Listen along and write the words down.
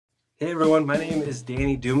Hey everyone, my name is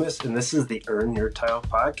Danny Dumas, and this is the Earn Your Tile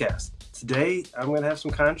podcast. Today, I'm going to have some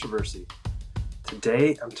controversy.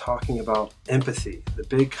 Today, I'm talking about empathy, the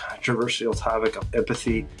big controversial topic of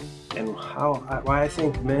empathy, and why I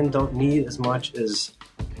think men don't need as much as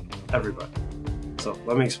everybody. So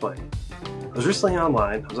let me explain. I was recently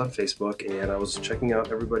online, I was on Facebook, and I was checking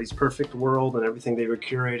out everybody's perfect world and everything they were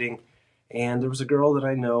curating, and there was a girl that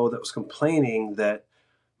I know that was complaining that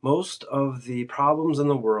most of the problems in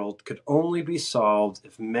the world could only be solved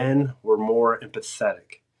if men were more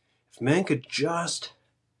empathetic. If men could just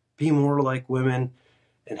be more like women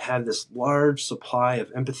and have this large supply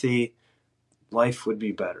of empathy, life would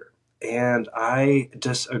be better. And I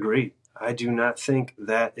disagree. I do not think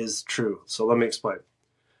that is true. So let me explain.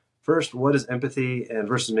 First, what is empathy and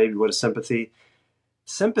versus maybe what is sympathy?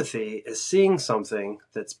 Sympathy is seeing something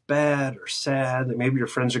that's bad or sad, that maybe your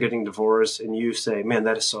friends are getting divorced and you say, man,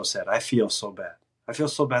 that is so sad. I feel so bad. I feel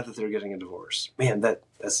so bad that they're getting a divorce. Man,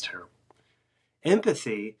 that's terrible.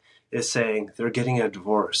 Empathy is saying they're getting a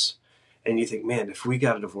divorce. And you think, man, if we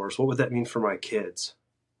got a divorce, what would that mean for my kids?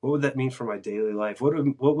 What would that mean for my daily life? What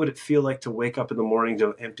would it feel like to wake up in the morning to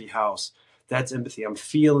an empty house? That's empathy. I'm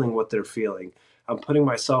feeling what they're feeling. I'm putting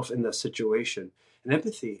myself in the situation. And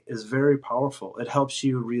empathy is very powerful. It helps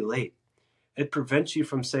you relate. It prevents you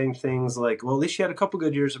from saying things like, well, at least you had a couple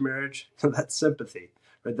good years of marriage. That's sympathy,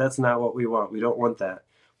 right? That's not what we want. We don't want that.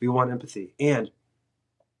 We want empathy. And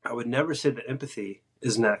I would never say that empathy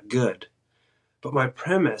is not good. But my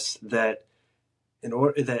premise that in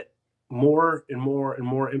order that more and more and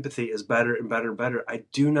more empathy is better and better and better, I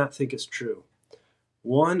do not think it's true.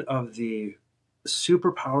 One of the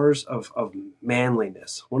superpowers of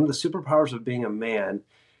manliness, one of the superpowers of being a man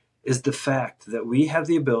is the fact that we have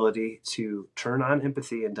the ability to turn on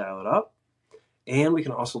empathy and dial it up, and we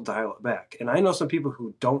can also dial it back. And I know some people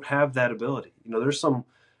who don't have that ability. There's some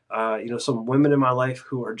women in my life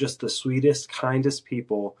who are just the sweetest, kindest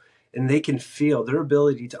people, and they can feel their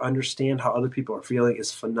ability to understand how other people are feeling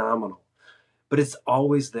is phenomenal. But it's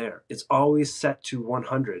always there. It's always set to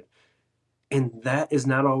 100. And that is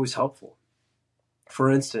not always helpful. For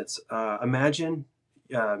instance, imagine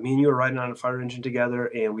me and you are riding on a fire engine together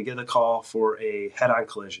and we get a call for a head-on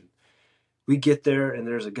collision. We get there and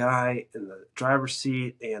there's a guy in the driver's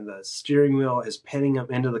seat and the steering wheel is pinning him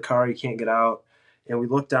into the car. He can't get out. And we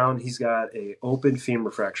look down, he's got an open femur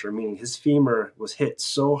fracture, meaning his femur was hit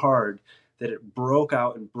so hard that it broke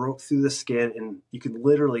out and broke through the skin, and you could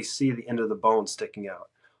literally see the end of the bone sticking out.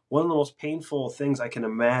 One of the most painful things I can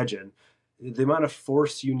imagine. The amount of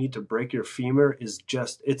force you need to break your femur is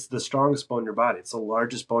it's the strongest bone in your body. It's the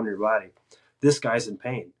largest bone in your body. This guy's in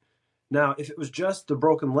pain. Now, if it was just the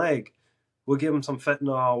broken leg, we'll give him some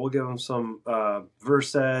fentanyl, we'll give him some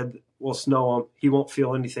Versed, we'll snow him. He won't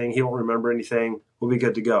feel anything. He won't remember anything. We'll be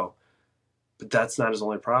good to go. But that's not his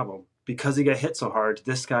only problem. Because he got hit so hard,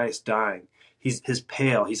 this guy is dying. He's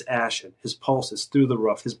pale, he's ashen, his pulse is through the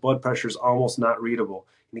roof, his blood pressure is almost not readable,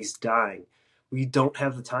 and he's dying. We don't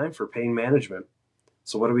have the time for pain management.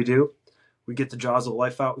 So what do? We get the jaws of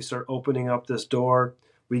life out. We start opening up this door.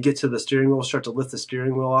 We get to the steering wheel, start to lift the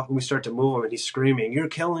steering wheel off, and we start to move him, and he's screaming, "You're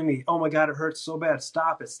killing me. Oh my God, it hurts so bad.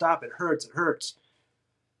 Stop it, stop it. It hurts, it hurts."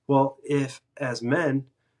 Well, if as men,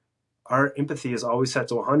 our empathy is always set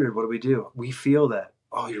to 100, what do? We feel that.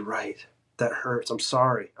 Oh, you're right. That hurts. I'm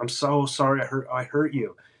sorry. I'm so sorry I hurt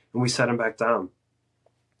you. And we set him back down.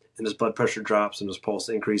 And his blood pressure drops and his pulse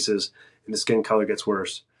increases and his skin color gets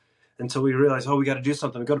worse until we realize, we got to do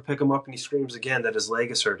something. We go to pick him up and he screams again that his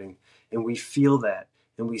leg is hurting, and we feel that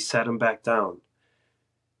and we set him back down.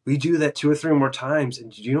 We do that 2 or 3 more times,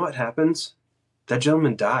 and do you know what happens? That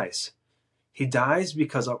gentleman dies. He dies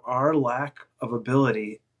because of our lack of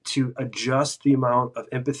ability to adjust the amount of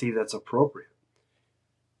empathy that's appropriate.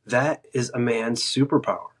 That is a man's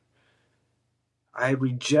superpower. I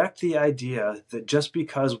reject the idea that just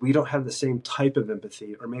because we don't have the same type of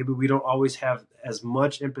empathy, or maybe we don't always have as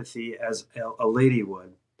much empathy as a lady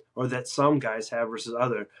would, or that some guys have versus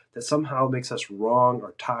other, that somehow makes us wrong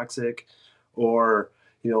or toxic, or,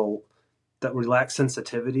 that we lack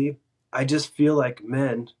sensitivity. I just feel like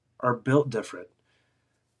men are built different.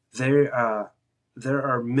 There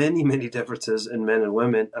are many, many differences in men and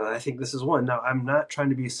women, and I think this is one. Now, I'm not trying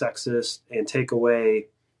to be sexist and take away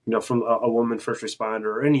from a woman first responder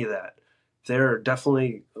or any of that. There are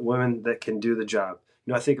definitely women that can do the job.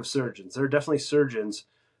 I think of surgeons. There are definitely surgeons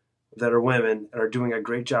that are women and are doing a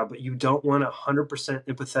great job, but you don't want a 100%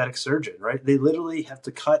 empathetic surgeon, right? They literally have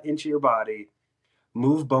to cut into your body,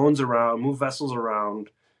 move bones around, move vessels around,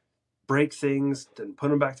 break things, then put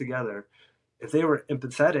them back together. If they were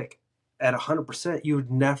empathetic, at 100%, you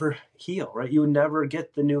would never heal, right? You would never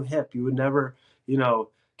get the new hip. You would never,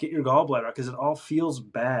 get your gallbladder out because it all feels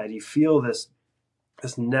bad. You feel this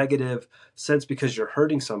negative sense because you're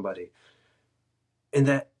hurting somebody.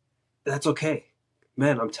 And that's okay.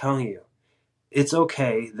 Man, I'm telling you, it's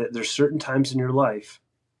okay that there's certain times in your life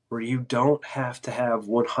where you don't have to have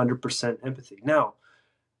 100% empathy. Now,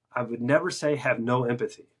 I would never say have no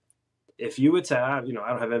empathy. If you would say, I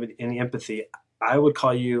don't have any empathy, I would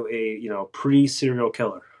call you a, pre-serial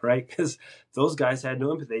killer, right? Because those guys had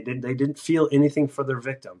no empathy. They didn't feel anything for their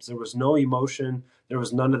victims. There was no emotion. There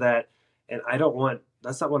was none of that. And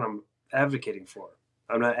that's not what I'm advocating for.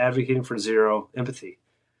 I'm not advocating for zero empathy.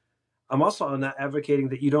 I'm also not advocating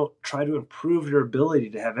that you don't try to improve your ability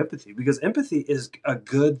to have empathy, because empathy is a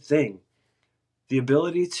good thing. The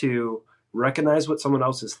ability to recognize what someone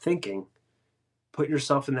else is thinking, put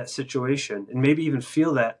yourself in that situation, and maybe even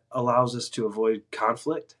feel that allows us to avoid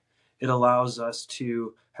conflict. It allows us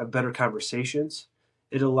to have better conversations.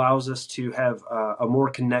 It allows us to have a more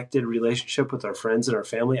connected relationship with our friends and our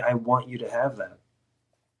family. I want you to have that.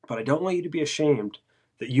 But I don't want you to be ashamed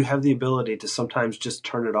that you have the ability to sometimes just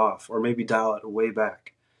turn it off or maybe dial it way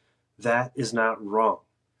back. That is not wrong.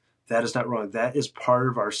 That is not wrong. That is part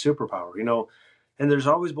of our superpower, and there's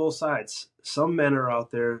always both sides. Some men are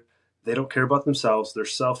out there, they don't care about themselves. They're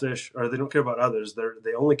selfish, or they don't care about others.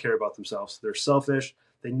 They only care about themselves. They're selfish.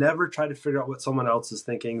 They never try to figure out what someone else is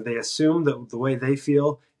thinking. They assume that the way they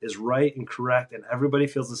feel is right and correct, and everybody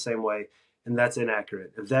feels the same way, and that's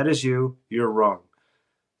inaccurate. If that is you, you're wrong.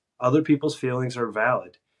 Other people's feelings are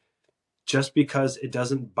valid. Just because it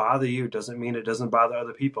doesn't bother you doesn't mean it doesn't bother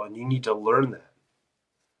other people, and you need to learn that.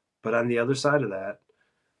 But on the other side of that,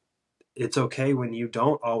 it's okay when you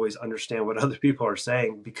don't always understand what other people are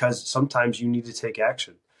saying, because sometimes you need to take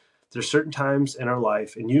action. There's certain times in our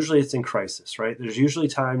life, and usually it's in crisis, right? There's usually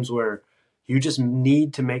times where you just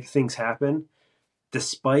need to make things happen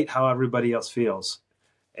despite how everybody else feels.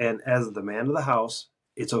 And as the man of the house,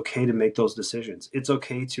 it's okay to make those decisions. It's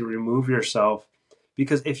okay to remove yourself,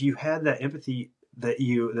 because if you had that empathy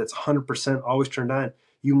that's 100% always turned on,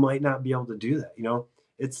 you might not be able to do that.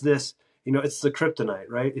 It's this, it's the kryptonite,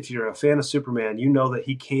 right? If you're a fan of Superman, you know that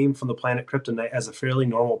he came from the planet Kryptonite as a fairly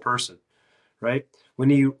normal person, right? When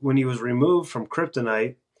he was removed from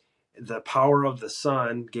Kryptonite, the power of the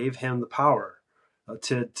sun gave him the power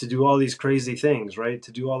to do all these crazy things, right?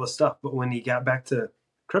 To do all the stuff. But when he got back to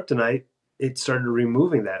Kryptonite, it started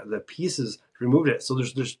removing that. The pieces removed it. So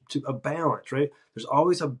there's a balance, right? There's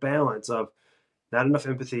always a balance of not enough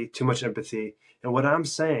empathy, too much empathy. And what I'm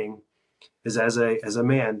saying is, as a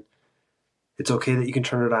man, it's okay that you can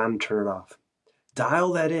turn it on and turn it off.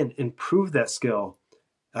 Dial that in, improve that skill.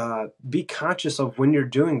 Be conscious of when you're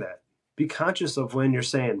doing that. Be conscious of when you're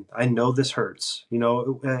saying, I know this hurts.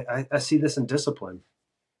 I see this in discipline.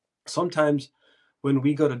 Sometimes when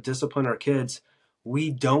we go to discipline our kids,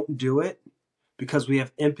 we don't do it because we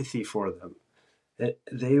have empathy for them.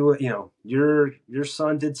 They were, your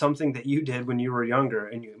son did something that you did when you were younger,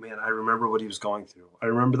 and man, I remember what he was going through. I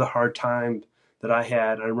remember the hard time that I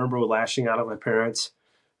had. I remember lashing out at my parents.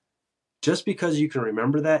 Just because you can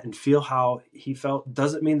remember that and feel how he felt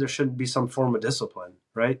doesn't mean there shouldn't be some form of discipline,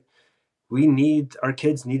 right? Our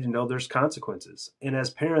kids need to know there's consequences. And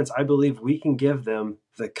as parents, I believe we can give them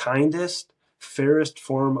the kindest, fairest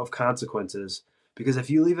form of consequences. Because if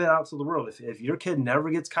you leave it out to the world, if your kid never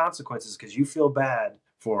gets consequences because you feel bad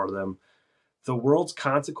for them, the world's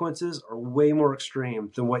consequences are way more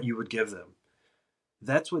extreme than what you would give them.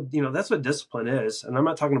 That's what discipline is. And I'm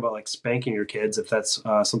not talking about like spanking your kids, if that's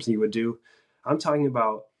something you would do. I'm talking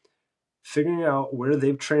about figuring out where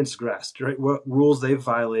they've transgressed, right? What rules they've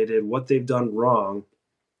violated, what they've done wrong,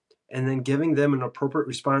 and then giving them an appropriate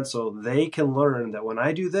response so they can learn that when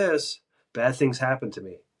I do this, bad things happen to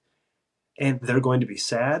me. And they're going to be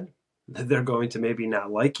sad. They're going to maybe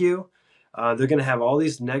not like you. They're going to have all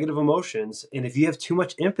these negative emotions. And if you have too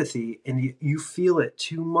much empathy and you feel it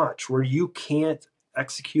too much where you can't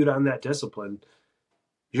execute on that discipline,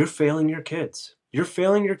 you're failing your kids. You're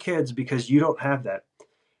failing your kids because you don't have that.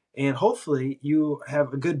 And hopefully you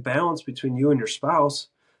have a good balance between you and your spouse,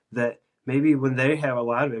 that maybe when they have a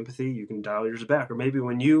lot of empathy, you can dial yours back. Or maybe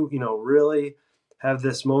when you really have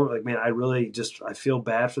this moment like, man, I feel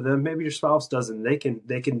bad for them. Maybe your spouse doesn't. They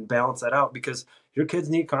can balance that out, because your kids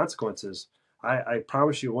need consequences. I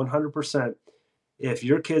promise you 100%, if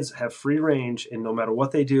your kids have free range and no matter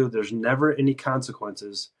what they do, there's never any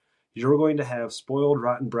consequences, you're going to have spoiled,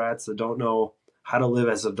 rotten brats that don't know how to live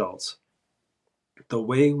as adults. The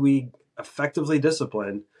way we effectively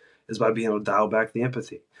discipline is by being able to dial back the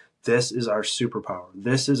empathy. This is our superpower.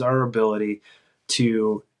 This is our ability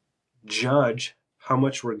to judge how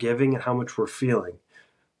much we're giving and how much we're feeling.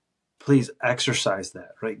 Please exercise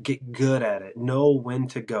that, right? Get good at it. Know when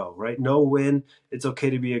to go, right? Know when it's okay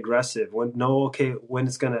to be aggressive. When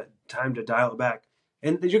it's time to dial it back.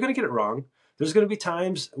 And you're gonna get it wrong. There's gonna be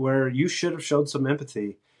times where you should have showed some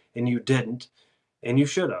empathy and you didn't, and you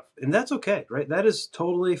should have. And that's okay, right? That is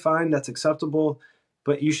totally fine. That's acceptable.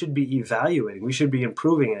 But you should be evaluating. We should be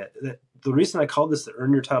improving it. The reason I call this the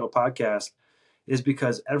Earn Your Title podcast is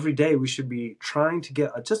because every day we should be trying to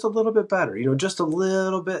get just a little bit better, just a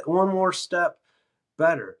little bit, one more step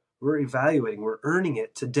better. We're evaluating, we're earning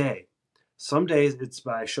it today. Some days it's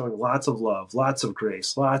by showing lots of love, lots of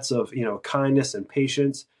grace, lots of, kindness and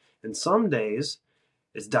patience. And some days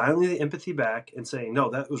it's dialing the empathy back and saying, no,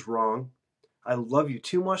 that was wrong. I love you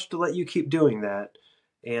too much to let you keep doing that.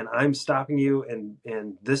 And I'm stopping you.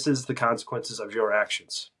 And this is the consequences of your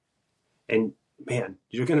actions. And man,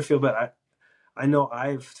 you're going to feel bad. I know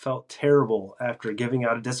I've felt terrible after giving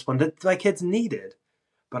out a discipline that my kids needed,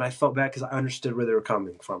 but I felt bad because I understood where they were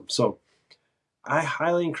coming from. So I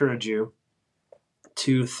highly encourage you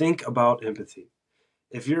to think about empathy.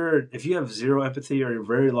 If you have zero empathy or you're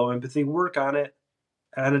very low empathy, work on it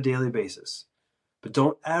on a daily basis. But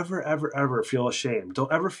don't ever, ever, ever feel ashamed.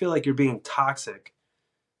 Don't ever feel like you're being toxic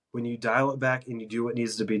when you dial it back and you do what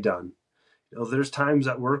needs to be done. There's times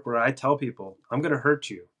at work where I tell people, I'm going to hurt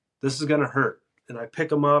you. This is going to hurt. And I pick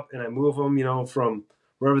them up and I move them, from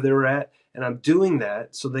wherever they were at. And I'm doing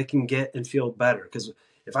that so they can get and feel better. Because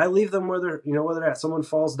if I leave them where they're at, someone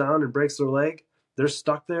falls down and breaks their leg, they're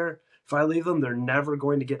stuck there. If I leave them, they're never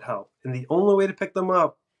going to get help. And the only way to pick them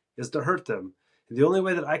up is to hurt them. And the only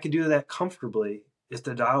way that I can do that comfortably is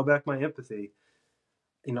to dial back my empathy.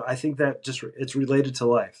 I think that it's related to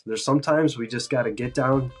life. There's sometimes we just got to get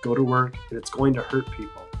down, go to work, and it's going to hurt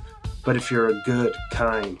people. But if you're a good,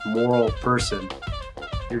 kind, moral person,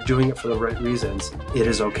 you're doing it for the right reasons, it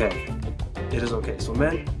is okay. It is okay. So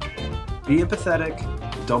men, be empathetic.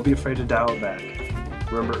 Don't be afraid to dial it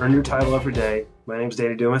back. Remember, earn your title every day. My name is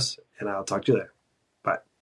Danny Dumas, and I'll talk to you there.